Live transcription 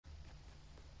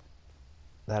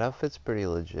That outfit's pretty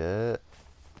legit.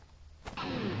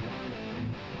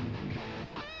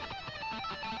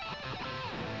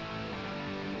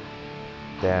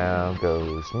 Down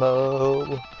goes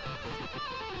Mo.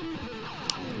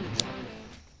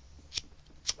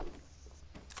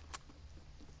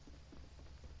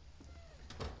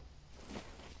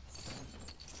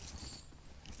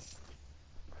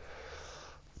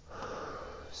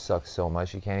 Sucks so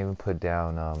much. You can't even put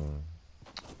down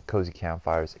cozy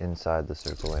campfires inside the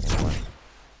circle anymore.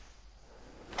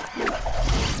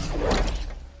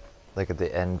 Like at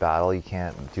the end battle, you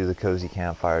can't do the cozy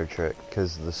campfire trick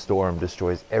because the storm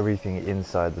destroys everything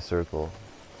inside the circle.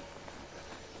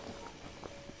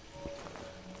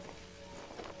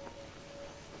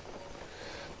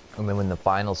 And then when the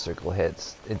final circle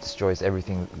hits, it destroys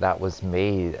everything that was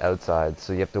made outside.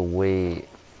 So you have to wait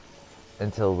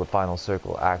until the final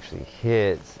circle actually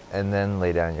hits and then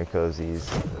lay down your cozies.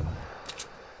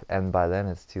 And by then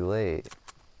it's too late.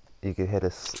 You could hit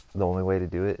the only way to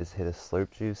do it is hit a slurp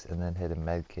juice and then hit a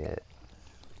med kit.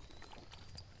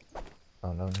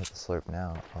 Oh, don't hit the slurp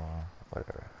now. Oh,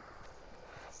 whatever.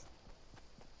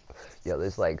 Yeah,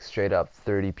 there's like straight up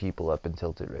 30 people up and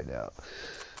tilted right now.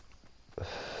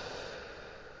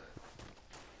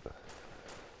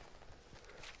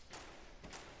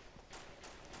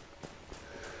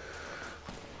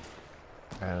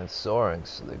 And it's soaring,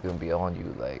 so they're gonna be on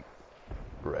you like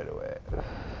right away.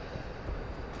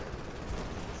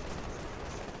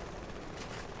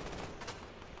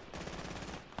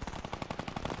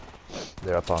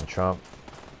 They're up on Trump,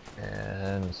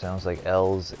 and it sounds like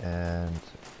L's and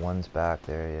one's back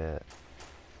there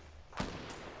yet.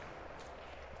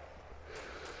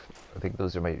 I think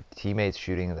those are my teammates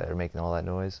shooting that are making all that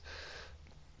noise.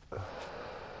 Where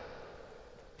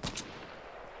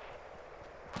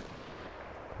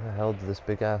the hell did this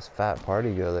big ass fat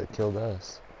party go that killed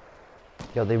us?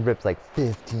 Yo, they ripped like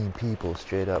 15 people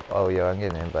straight up. Oh, yo, I'm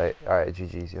getting an invite. Alright,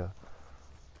 GG's, yo.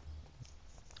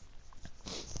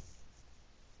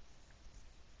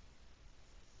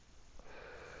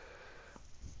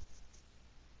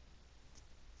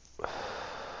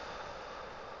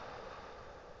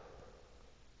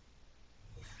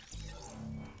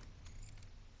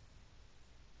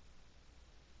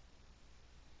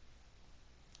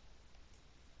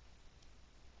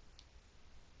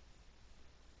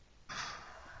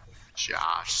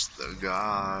 Josh the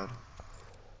God.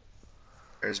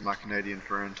 There's my Canadian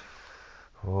friend.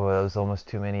 Oh, that was almost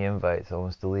too many invites. I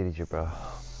almost deleted you, bro.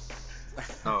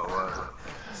 No, it wasn't.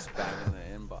 Spamming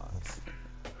the inbox.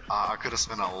 I could have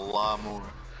spent a lot more.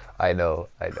 I know,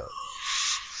 I know.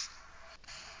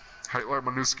 How do you like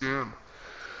my new skin?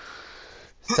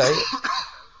 It's tight.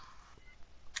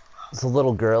 It's a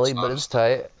little girly, but it's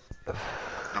tight. I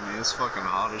mean, it's fucking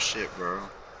hot as shit, bro.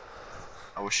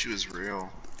 I wish she was real.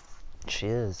 She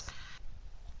is.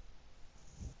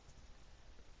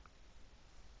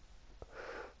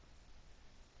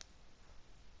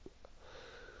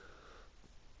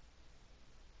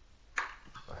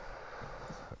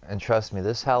 And trust me,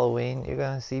 this Halloween, you're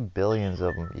gonna see billions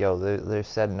of them. Yo, they're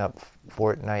setting up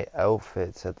Fortnite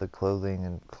outfits at the clothing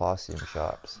and costume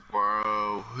shops.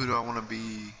 Bro, who do I want to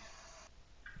be?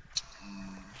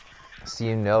 So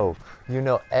you know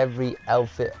every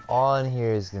outfit on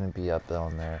here is gonna be up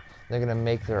on there. They're gonna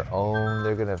make their own.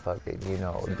 They're gonna fucking,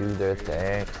 do their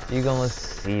thing. You're gonna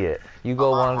see it. You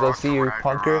wanna go see your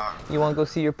punker? You wanna go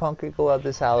see your punker? Go out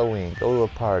this Halloween. Go to a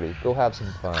party. Go have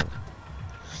some fun.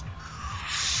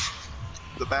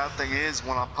 The bad thing is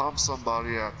when I pump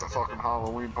somebody at the fucking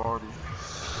Halloween party.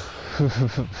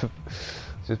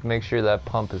 Just make sure that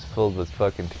pump is filled with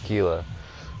fucking tequila.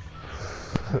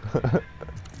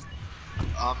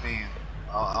 I mean,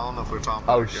 I don't know if we're talking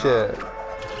about Oh shit.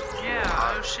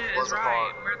 Yeah, oh shit is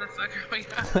right. Where the fuck are we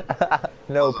at?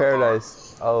 No,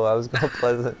 Paradise. Oh, I was going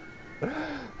Pleasant.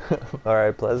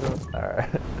 Alright, Pleasant. Alright.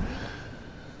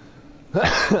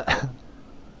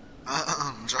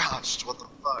 Josh, what the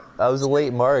fuck? That was a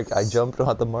late mark. I jumped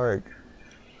on the mark.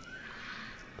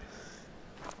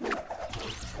 Way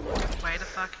to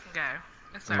fucking go.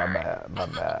 It's My alright. bad, my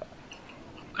bad.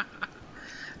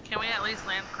 Can we at least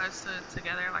land close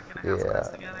together, like in a house close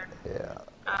together? Yeah.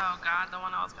 Oh god, the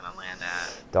one I was gonna land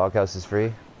at. Doghouse is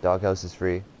free. Doghouse is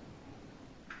free.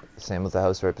 Same with the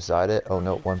house right beside it. Oh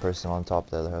no, one person on top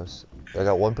of the other house. I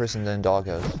got one person in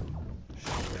doghouse.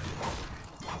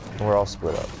 We're all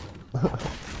split up.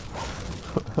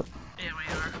 Yeah, we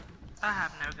are. I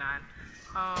have no gun.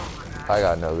 Oh my god. I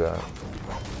got no gun.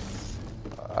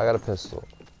 I got a pistol.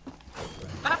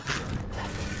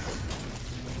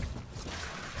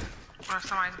 Or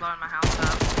somebody's blowing my house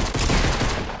up.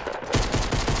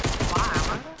 Why?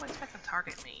 Why do they always fucking target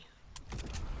target me.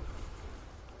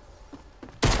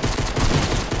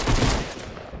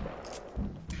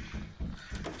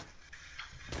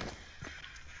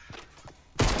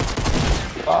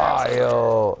 Ah,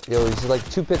 yo, he's like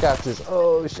 2 pickaxes.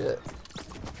 Oh shit.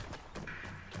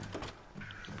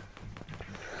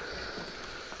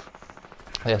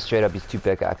 Yeah, straight up, he's 2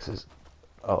 pickaxes.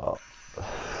 Oh,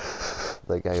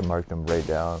 like I marked him right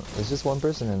down. There's just one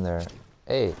person in there.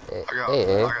 Hey, I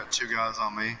got 2 guys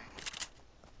on me.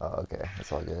 Oh, okay,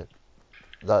 that's all good.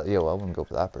 Yo, I wouldn't go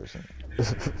for that person.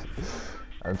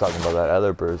 I'm talking about that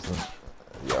other person.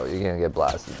 Yo, you're gonna get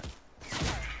blasted.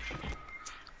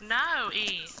 No,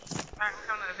 E. I'm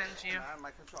coming to avenge you.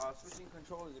 My control, I was switching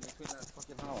controllers in between that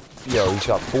fucking house. Yo, he's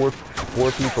got four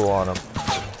people on him.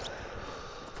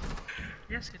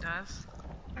 Yes, he does.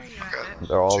 Where are you at, bitch?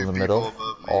 They're all in the middle.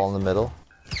 All in the middle.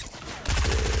 He's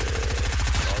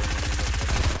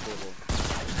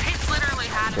literally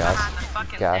hiding behind the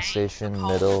fucking Gas thing. station,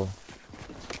 middle.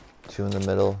 2 in the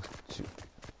middle.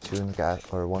 Two in the gas,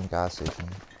 or 1 gas station.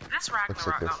 This Looks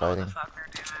like Ragnarok they're don't know what the fighting. fuck they're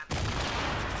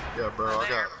doing. Yeah, bro, I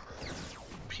got.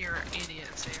 Pure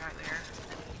idiocy right there.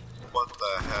 What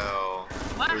the hell?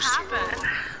 What happened?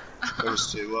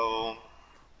 There's 2 of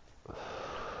them.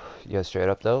 Yeah, straight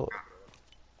up though.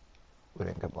 We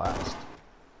didn't get blast.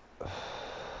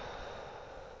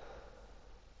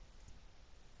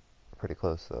 Pretty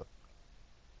close though.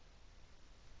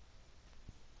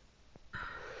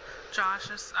 Josh,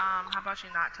 just how about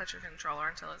you not touch your controller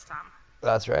until it's time?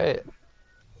 That's right.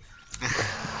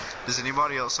 Does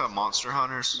anybody else have Monster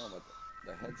Hunters? No, but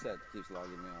the headset keeps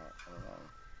logging me out. I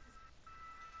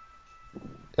don't know.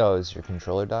 Oh, is your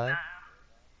controller dying?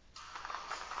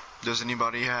 Does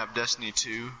anybody have Destiny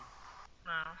 2?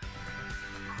 No.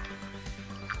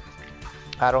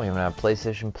 I don't even have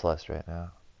PlayStation Plus right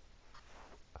now.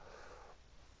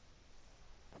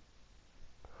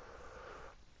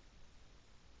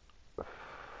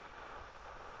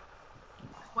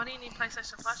 What do you need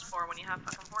PlayStation Plus for when you have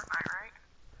fucking Fortnite, right?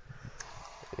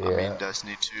 Yeah. I mean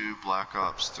Destiny 2, Black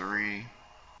Ops 3.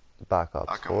 Black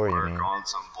Ops I can 4, you work mean? on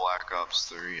some Black Ops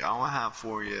 3. I don't have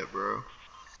 4 yet, bro.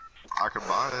 I could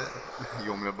buy it.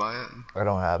 You want me to buy it? I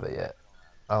don't have it yet.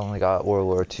 I only got World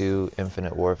War II,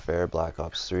 Infinite Warfare, Black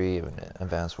Ops 3, and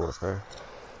Advanced Warfare.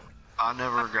 I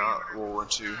never got World War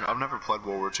II. I've never played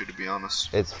World War II, to be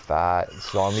honest. It's fat.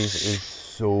 Zombies is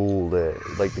so lit.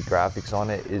 Like the graphics on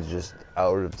it is just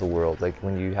out of the world. Like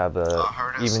when you have a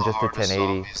even just a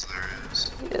 1080.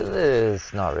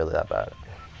 It's not really that bad.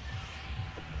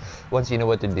 Once you know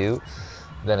what to do,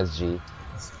 then it's G.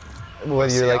 When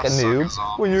you're like a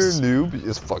noob,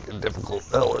 it's fucking difficult.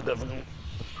 Hella difficult.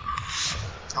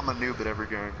 I'm a noob at every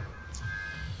game.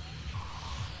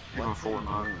 Even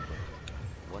Fortnite.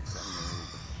 What's a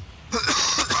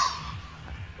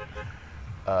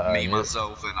noob? Me,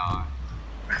 myself, and I.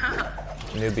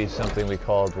 Newbie's something we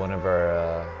called one of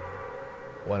our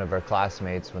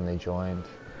classmates when they joined,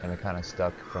 and it kind of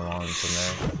stuck from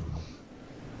there.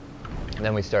 And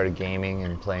then we started gaming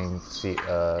and playing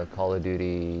Call of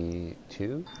Duty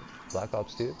 2, Black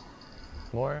Ops 2,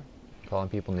 more, calling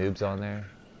people noobs on there.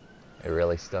 It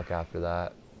really stuck after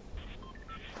that.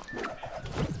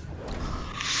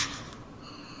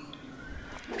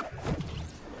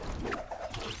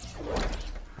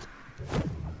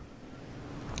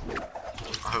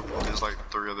 I hope there's like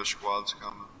 3 other squads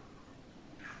coming.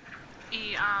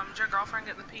 Did your girlfriend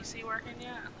get the PC working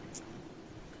yet?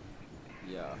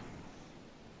 Yeah.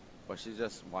 But she's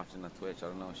just watching the Twitch. I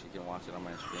don't know if she can watch it on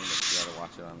my screen, but she gotta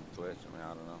watch it on Twitch. I mean, I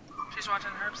don't know. She's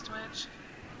watching Herb's Twitch?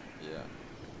 Yeah.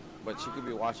 But she could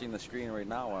be watching the screen right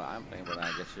now while I'm playing, but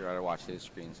I guess she'd rather watch his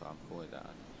screen, so I'm cool with that.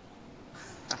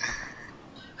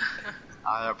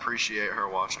 I appreciate her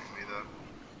watching me, though.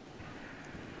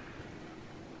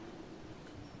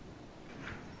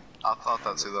 I thought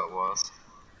that's who that was.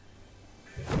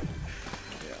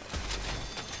 Yeah.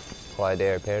 Quiet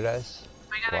Day or Paradise?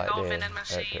 We got Quiet a golfing Day and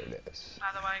machine, at Paradise.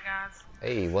 by the way, guys.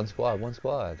 Hey, one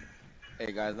squad.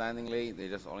 Hey guys, landing late. They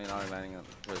just only now landing on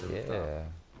the Yeah.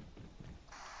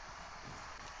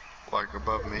 Like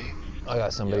above me. I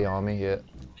got somebody on me, yeah.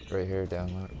 Right here, down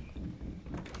there.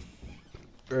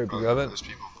 Alright, grab it. There's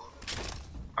people.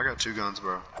 I got 2 guns,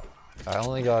 bro. I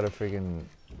only got a freaking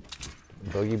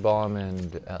boogie bomb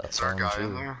and Is there a guy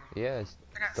in there? Yeah, it's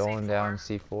I got throwing C4. down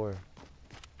C4.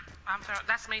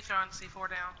 That's me throwing C4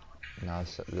 down. No,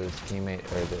 this teammate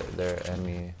or their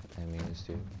enemies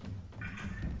too.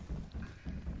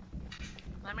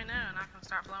 Let me know and I can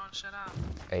start blowing shit up.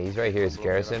 Hey, he's right here. It's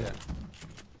Garrison.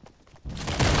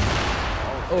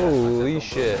 Oh, Holy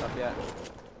shit!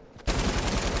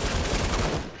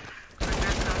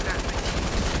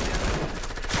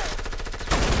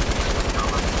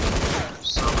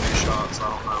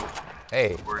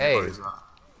 Hey, Where hey. anybody's at.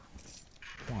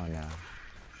 Come on now.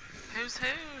 Who's who?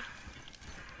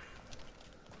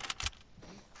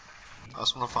 I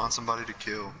just want to find somebody to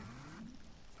kill.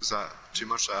 Is that too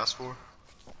much to ask for?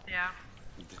 Yeah.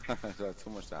 Is that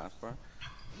too much to ask for?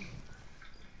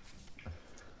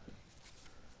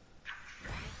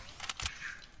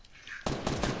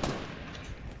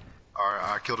 Alright,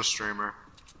 I killed a streamer.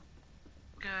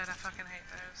 Good, I fucking hate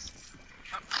those.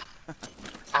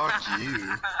 Fuck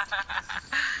you.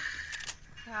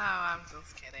 Oh, I'm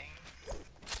just kidding.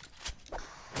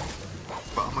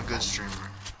 But I'm a good streamer.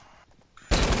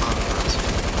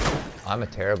 I'm a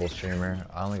terrible streamer.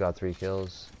 I only got 3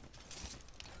 kills.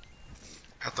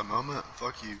 At the moment,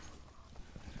 fuck you.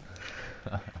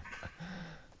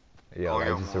 Yo, Oh, I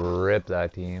yeah, just well. ripped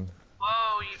that team.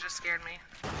 Whoa, you just scared me.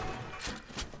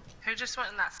 Who just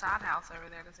went in that side house over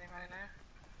there? Does anybody know?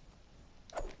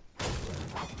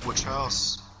 Which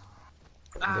house?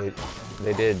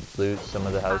 They did loot some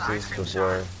of the Oh, the houses ice cream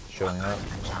before shop. showing What up. ice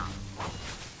cream shop?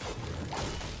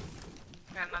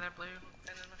 Got another blue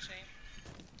vending machine.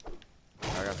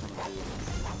 I got some too.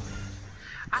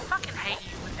 I fucking hate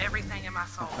you with everything in my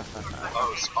soul.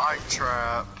 Oh, spike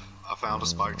trap. I found a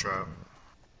spike trap.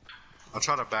 I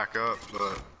tried to back up,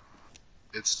 but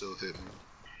it still hit me.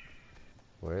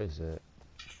 Where is it?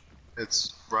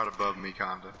 It's right above me,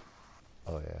 kinda.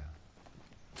 Oh yeah.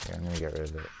 Yeah, I'm gonna get rid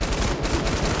of it.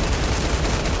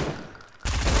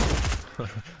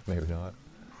 Maybe not.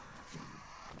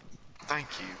 Thank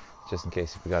you. Just in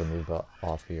case if we gotta move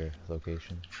off your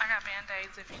location. I got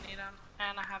band-aids if you need them,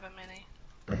 and I have a mini.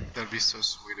 That'd be so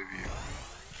sweet of you.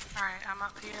 Alright, I'm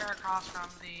up here across from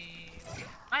the...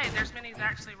 Wait, there's minis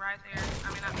actually right there.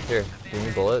 I mean, not Here, the give me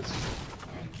Band-Aid. bullets.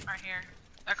 Right here.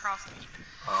 Across.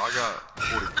 I got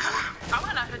 44. I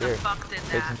wanna know who the Here, fuck did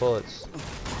take some that. bullets.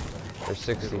 There's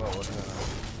 60. The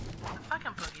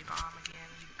fucking boogie bomb again,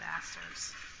 you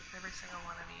bastards. Every single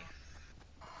one of you.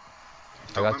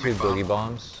 I Don't got let me 2 bomb. boogie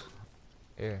bombs.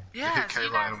 Here. You Yeah, hit so you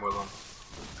K-Line guys... with them.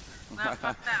 No,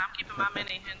 fuck that. I'm keeping my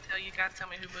mini until you guys tell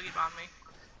me who boogie bombed me.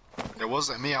 It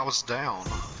wasn't me, I was down.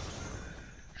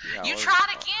 Yeah, You what-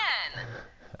 tried again!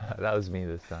 That was me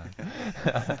this time. I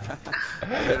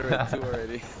hit her with 2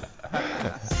 already.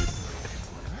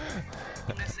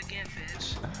 You miss again,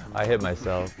 bitch. I hit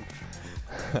myself.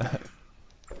 That's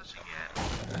what you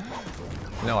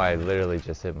get. No, I literally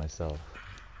just hit myself.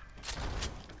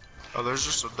 Oh, there's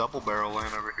just a double barrel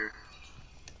laying over here.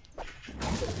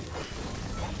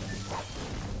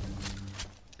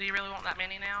 Do you really want that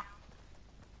mini now?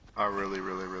 I really,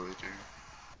 really, really do.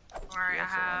 Alright, I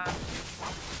Yes, I have...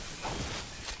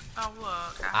 Oh,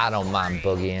 look. I don't mind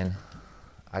 3. boogieing.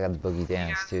 I got the boogie You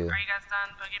dance guys- too. Are you guys done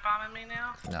boogie bombing me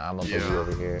now? No, I'm a Yeah. boogie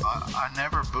over here. I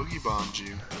never boogie bombed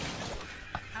you.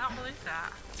 I don't believe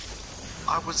that.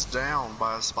 I was down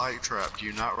by a spike trap. Do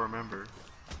you not remember?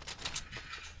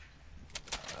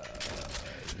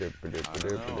 Will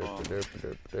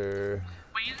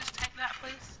you just take that,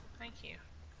 please? Thank you.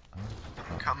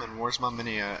 I'm coming. Where's my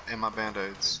mini at? And my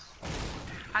band-aids.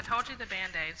 I told you the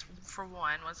band-aids, for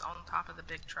one, was on top of the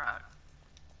big truck.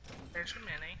 There's your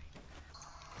mini.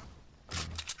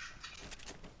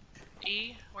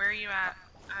 E, where are you at?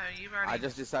 Oh, you've already... I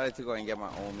just decided to go and get my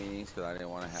own minis because I didn't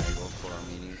want to have to go for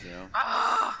minis, you know.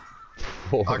 Ah!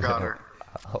 Oh, I got no. her.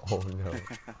 Oh no.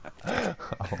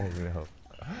 Oh no.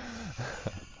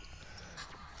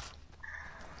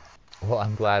 Well,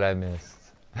 I'm glad I missed.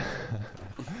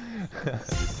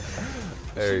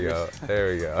 There you go.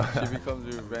 There we go. She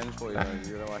becomes revengeful, you know.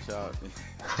 You gotta watch out.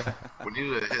 We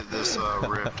need to hit this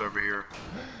rift over here.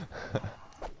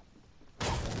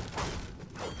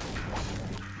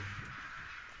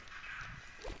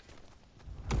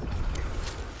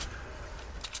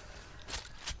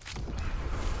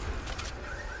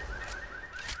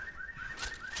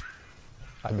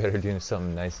 I better do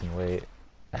something nice and late.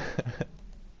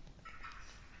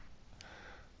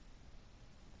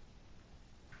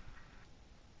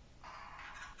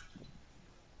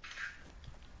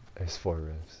 There's 4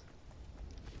 rifts.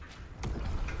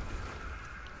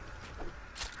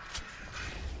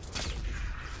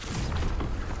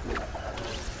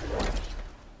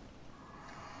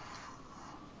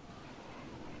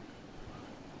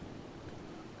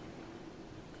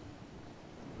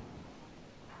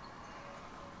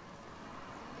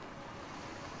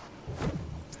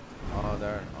 Oh,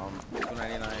 there.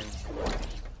 299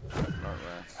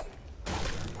 northwest.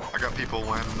 I got people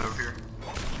landing over here.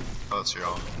 Oh, that's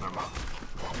y'all. Never mind.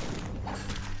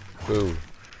 Ooh.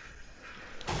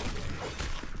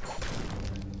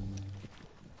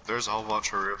 There's a whole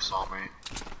bunch of rifts on me.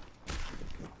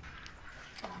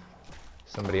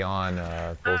 Somebody on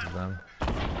both of them.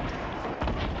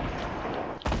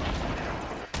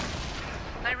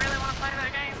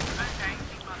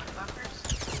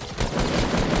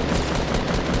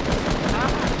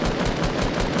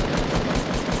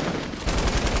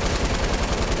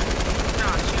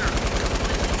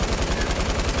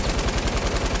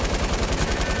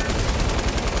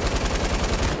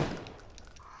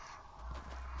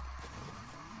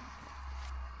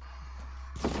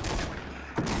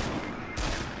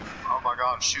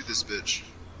 god, shoot this bitch.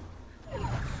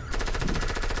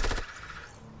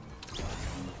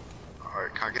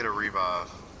 Alright, can I get a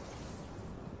revive?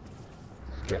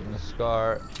 Getting the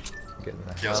scar. Getting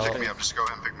the Yeah, just health. pick me up. Just go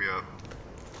ahead and pick me up.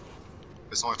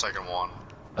 It's only taking one.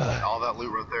 All that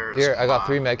loot right there. Here, I got mine.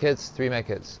 3 med kits. 3 med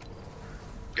kits.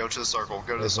 Go to the circle.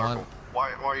 Go to There's the circle.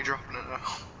 one. Why are you dropping it now?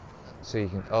 So you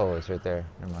can. Oh, it's right there.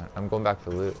 Never mind. I'm going back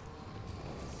for loot.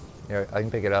 Here, I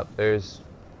can pick it up. There's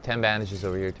 10 bandages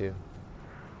over here too.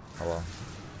 Oh well.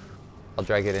 I'll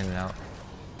drag it in and out.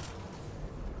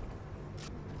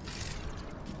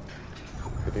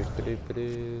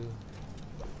 Ba-doo.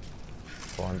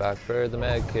 Going back for the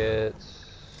med kits.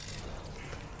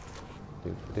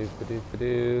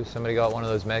 Doop-a-doop-a-doop-a-doo. Somebody got one of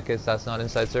those med kits. That's not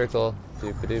inside circle.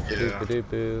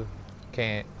 Doop-a-doop-a-doop-a-doop-a-doo.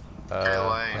 Can't.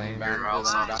 Lane, you're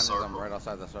outside the I'm circle. right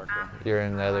outside the circle. You're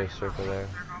in the other circle there.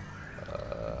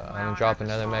 I'm gonna drop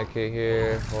another med kit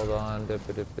here. Hold on.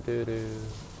 Doop-a-doop-a-doo-doo.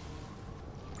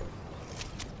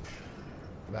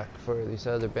 Back for these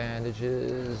other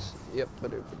bandages. Yep.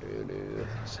 Ba-doop-a-doo-doo.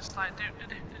 It's just like do.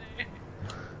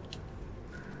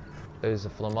 There's a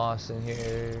Flamos in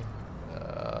here.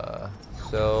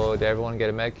 So did everyone get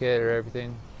a med kit or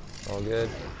everything? All good?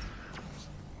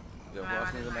 Yo, who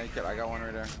else needs a med kit? I got one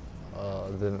right there.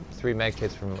 The 3 med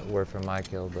kits were from my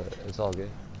kill, but it's all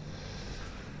good.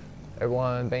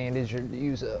 Everyone bandage or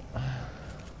use up.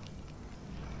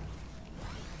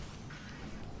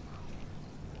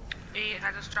 E,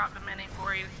 I just dropped a mini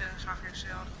for you to finish off your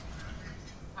shield.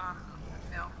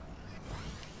 Phil.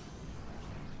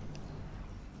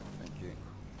 Thank you.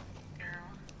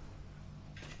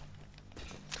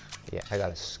 Yeah, I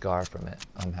got a scar from it.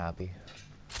 I'm happy.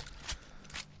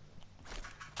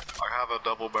 I have a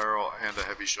double barrel and a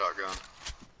heavy shotgun.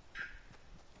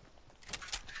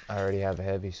 I already have a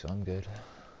heavy, so I'm good.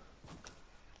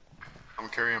 I'm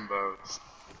carrying both.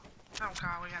 Oh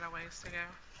god, we got a ways to go.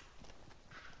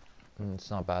 It's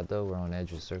not bad though. We're on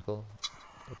edge of circle.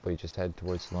 We just head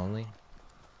towards Lonely.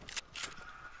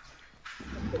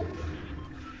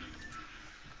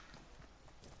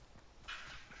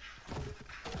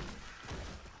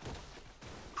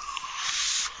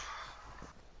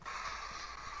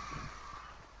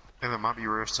 And there might be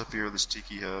rifts up here with this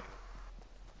tiki head.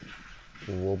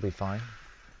 We'll be fine.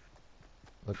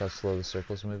 Look how slow the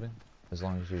circle's moving. As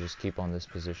long as we just keep on this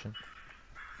position.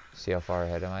 See how far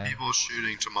ahead am I? People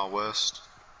shooting to my west.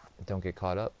 Don't get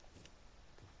caught up.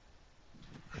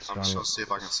 I'm just gonna see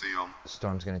if I can see them.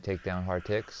 Storm's gonna take down hard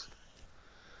ticks.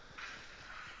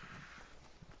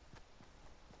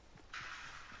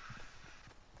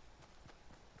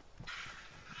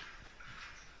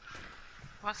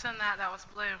 What's in that? That was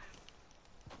blue.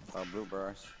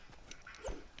 Blueberries.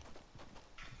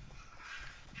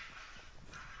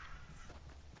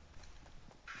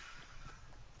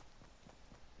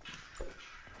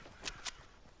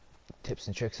 Tips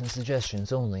and tricks and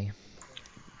suggestions only.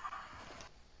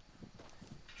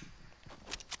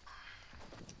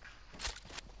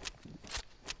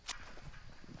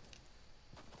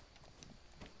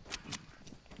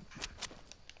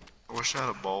 I wish I had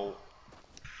a bolt.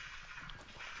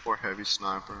 Or heavy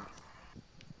sniper.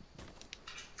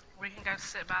 We can go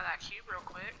sit by that cube real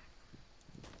quick.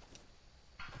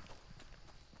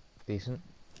 Decent.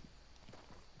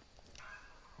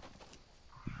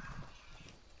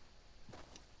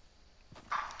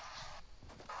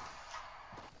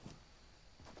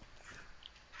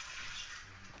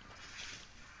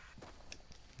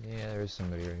 Yeah, there is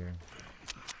somebody right here.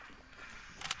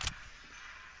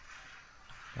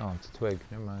 Oh, it's a twig.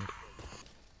 Never mind.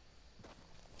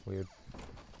 Weird.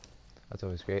 That's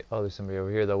always great. Oh, there's somebody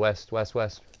over here. The west.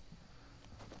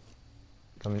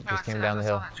 Coming, just came down the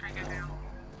hill.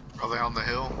 Are they on the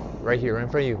hill? Right here, right in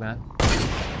front of you, man.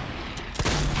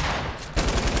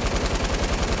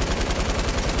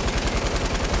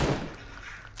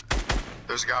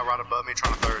 There's a guy right above me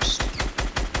trying to thirst.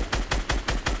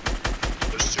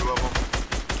 There's 2 of them.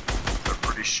 They're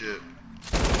pretty shit.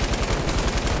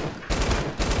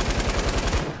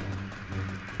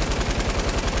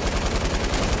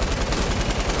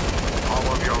 All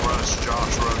of y'all rush.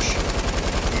 Josh rush.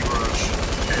 E rush.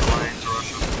 Lane's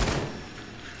rushing.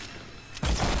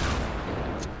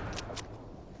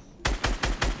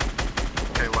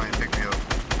 Lane, pick me up.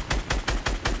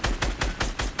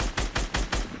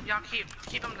 Y'all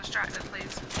keep them distracted,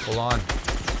 please. Hold on.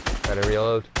 Gotta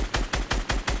reload.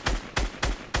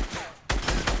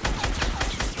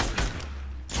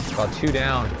 Got 2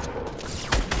 down.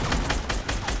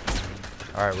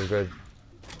 Alright, we're good.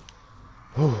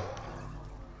 Whew.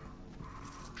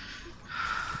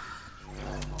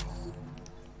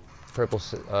 Purple,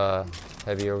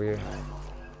 heavy over here.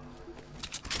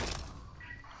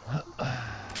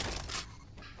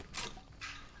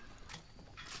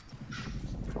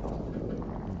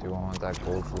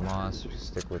 for the moss.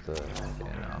 Stick with the. Yeah,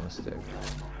 no, I'm gonna stick.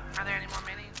 Are there any more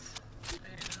minis?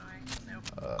 Nope.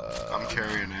 I'm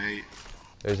carrying 8.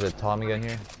 There's a Tommy gun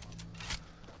here.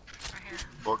 Right here.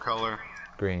 What color?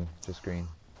 Green, just green.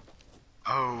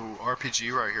 Oh,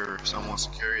 RPG right here. Someone wants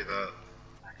to carry that.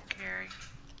 I can carry.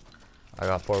 I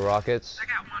got 4 rockets. I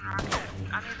got 1 rocket.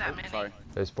 I need that mini. Sorry.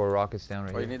 There's 4 rockets down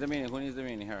right Oh, you here. need the mini. Who needs the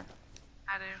mini here?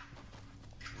 I do.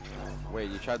 Wait,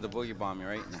 you tried the boogie bomb me,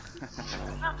 right?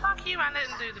 No, fuck you. I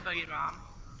didn't do the boogie bomb.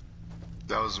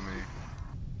 That was me.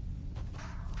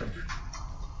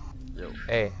 Yo.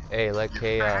 Hey, let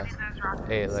K, I need those rockets.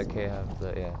 hey, let K have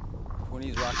the, yeah. Who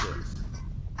needs rockets?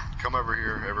 Come over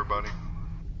here, everybody.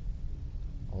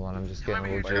 Hold on, I'm just Come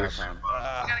getting a over little here. juice. We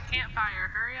got a campfire.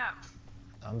 Hurry up.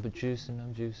 I'm juicing.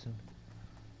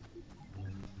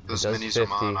 Those does minis are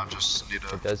 50. mine. I just need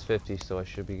It does 50, so I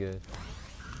should be good.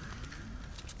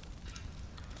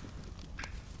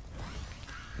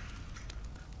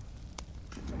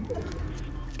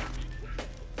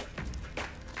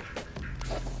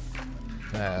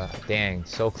 Dang,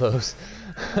 so close.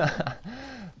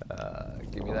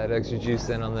 Give me that extra juice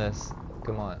then on this.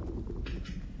 Come on.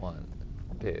 1,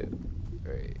 2,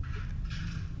 3,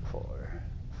 4,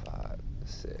 5,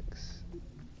 6.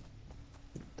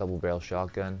 Double barrel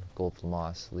shotgun, gold for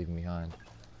moss, leaving behind.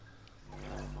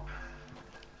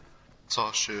 It's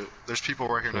all shit. There's people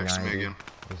right here next to me again.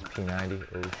 There's a P90.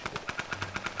 Oh shit.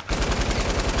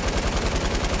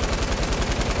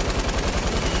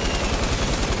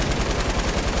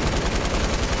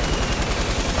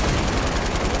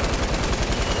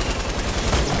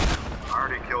 I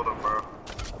already killed him, bro.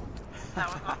 That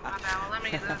was my bad. Well, let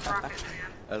me get those rockets, man.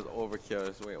 That's overkill.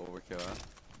 That's way overkill, huh?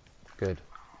 Good,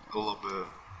 A little bit.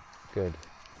 good.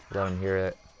 Let him hear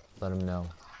it. Let him know.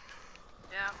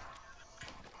 Yeah.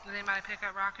 Did anybody pick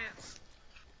up rockets?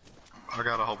 I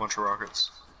got a whole bunch of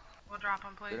rockets. We'll drop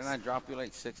them, please. Didn't I drop you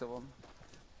like 6 of them?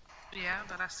 Yeah,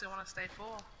 but I still want to stay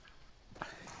full.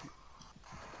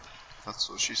 That's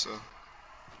what she said.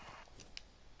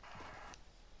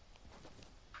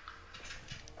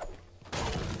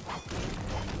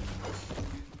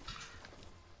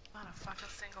 Not a fucking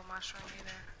single mushroom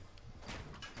either.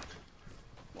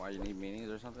 Why, you need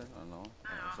minis or something? I don't know. Oh,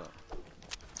 what's up?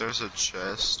 There's a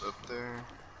chest up there.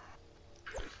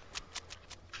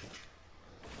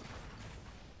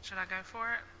 Should I go for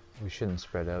it? We shouldn't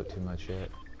spread out too much yet.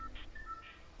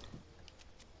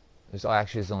 There's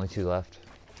only 2 left.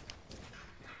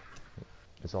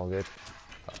 It's all good.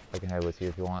 I can head with you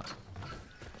if you want.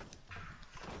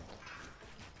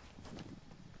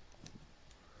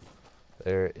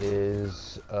 There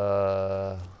is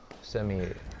semi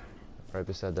right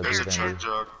beside the There's blue a chug bendy.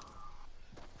 jug.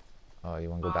 Oh, you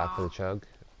want to go back for the chug?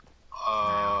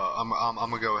 I'm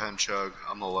gonna go ahead and chug.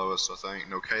 I'm the lowest, I think.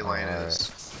 No, K-Lane Alright.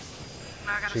 is.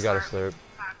 No, I gotta She got a slurp.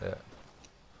 slurp. Yeah.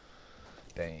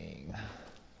 Dang.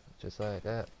 Just like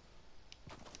that.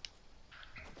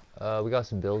 We got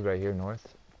some build right here north.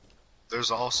 There's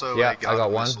also Yeah, a I guided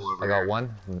got one. missile over I got here.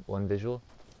 one visual.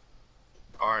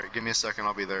 Alright, give me a second.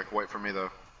 I'll be there. Wait for me, though.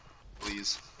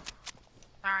 Please.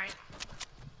 Alright.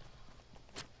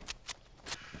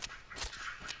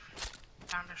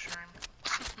 Found a shroom.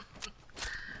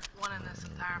 One in this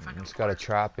entire fucking It's got a forest.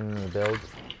 trap in the build.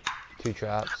 2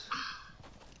 traps.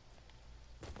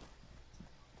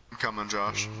 I'm coming,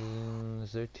 Josh.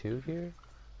 Is there 2 here?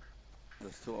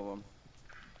 There's 2 of them.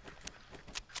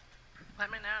 Let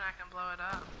me know and I can blow it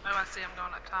up. Oh, I see him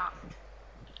going up top.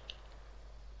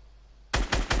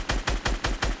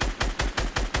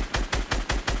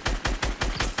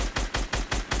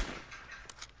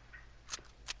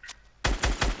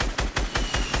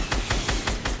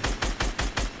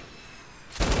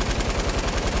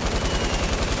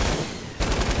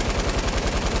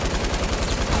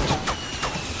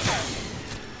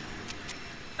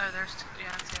 Oh, there's 2.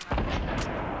 Yeah, I see him.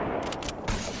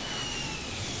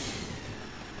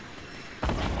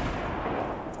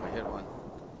 I hit one.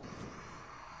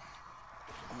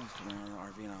 Almost coming on the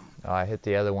RV now. Oh, I hit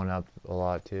the other one up a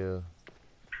lot too.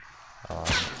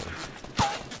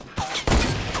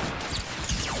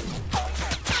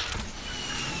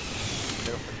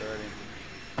 Hit for 30.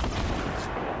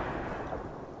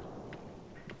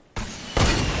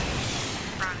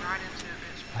 Run right into it,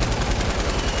 bitch.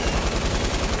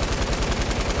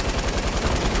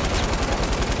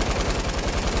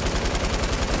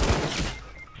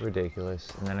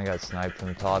 Ridiculous. And then I got sniped from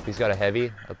the top. He's got a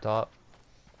heavy up top.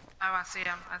 Oh, I see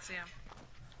him. I see him.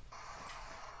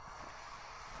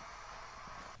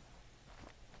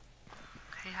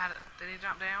 He had it. Did he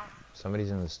jump down?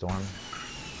 Somebody's in the storm.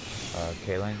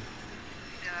 K-Lane.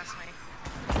 Yeah, that's me.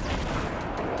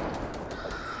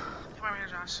 Come over here,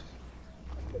 Josh.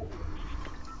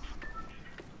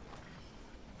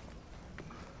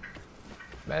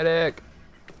 Medic!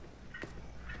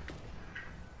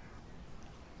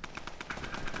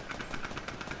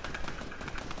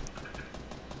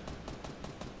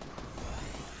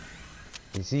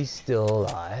 Is he still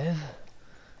alive?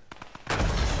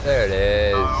 There it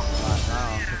is.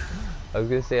 I was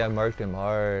gonna say I marked him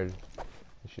hard.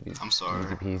 It should be I'm sorry.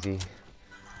 easy peasy.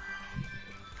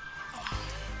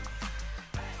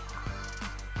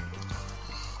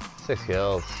 Six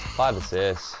kills, 5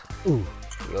 assists. Ooh.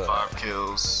 Good. 5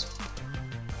 kills.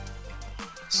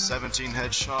 17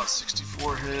 headshots,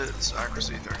 64 hits,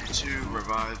 accuracy 32,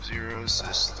 revive 0,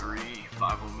 assist 3,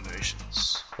 5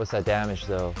 eliminations. What's that damage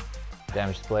though?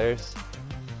 Damage to players?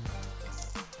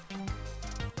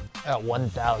 At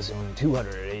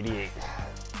 1,288.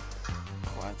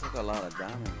 Well, I took a lot of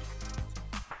damage.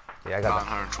 Yeah, I got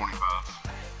 925.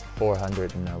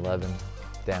 411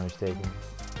 damage taken.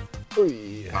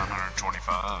 Oy.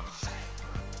 925.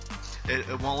 It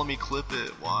won't let me clip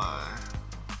it. Why?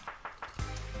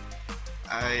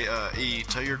 E,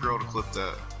 tell your girl to clip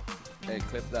that. Hey,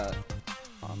 clip that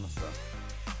on the stuff.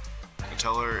 And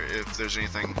tell her if there's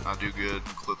anything I do good,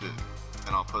 clip it,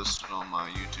 and I'll post it on my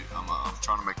YouTube. I'm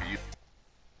trying to make a YouTube.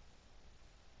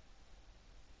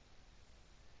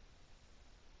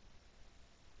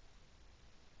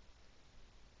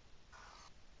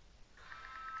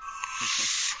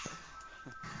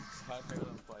 So I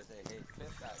figured before I say, hey,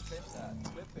 clip that,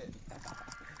 clip it.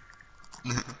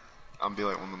 I'm be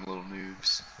like one of them little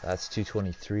noobs. That's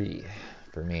 223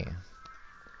 for me.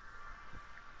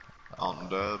 On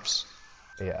dubs.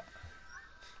 Yeah.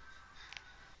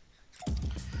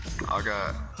 I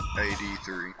got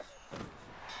AD3.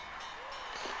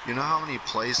 You know how many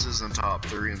places in top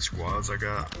 3 in squads I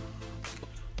got?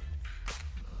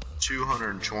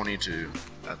 222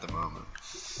 at the moment.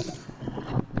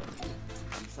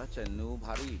 I'm such a noob.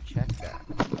 How do you check that?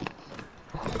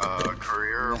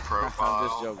 Career profile.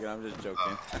 I'm just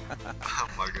joking. Oh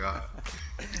my god.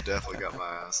 You definitely got my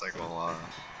ass, I ain't gonna lie.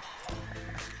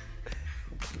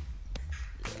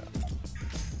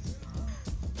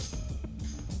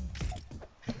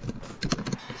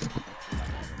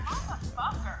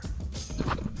 Motherfucker.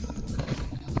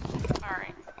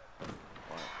 Alright.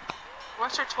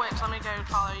 What's your Twitch? Let me go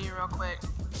follow you real quick.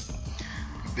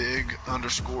 Big_King_Nick.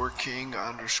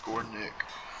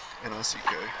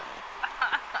 N-I-C-K.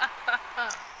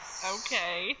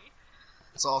 Okay.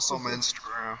 It's also my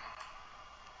Instagram.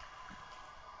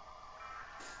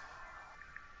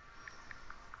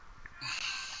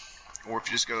 Or if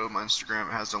you just go to my Instagram,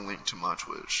 it has a link to my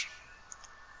Twitch.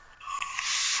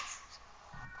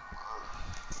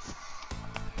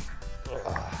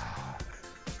 Alright,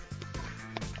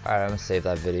 I'm gonna save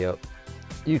that video.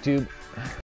 YouTube.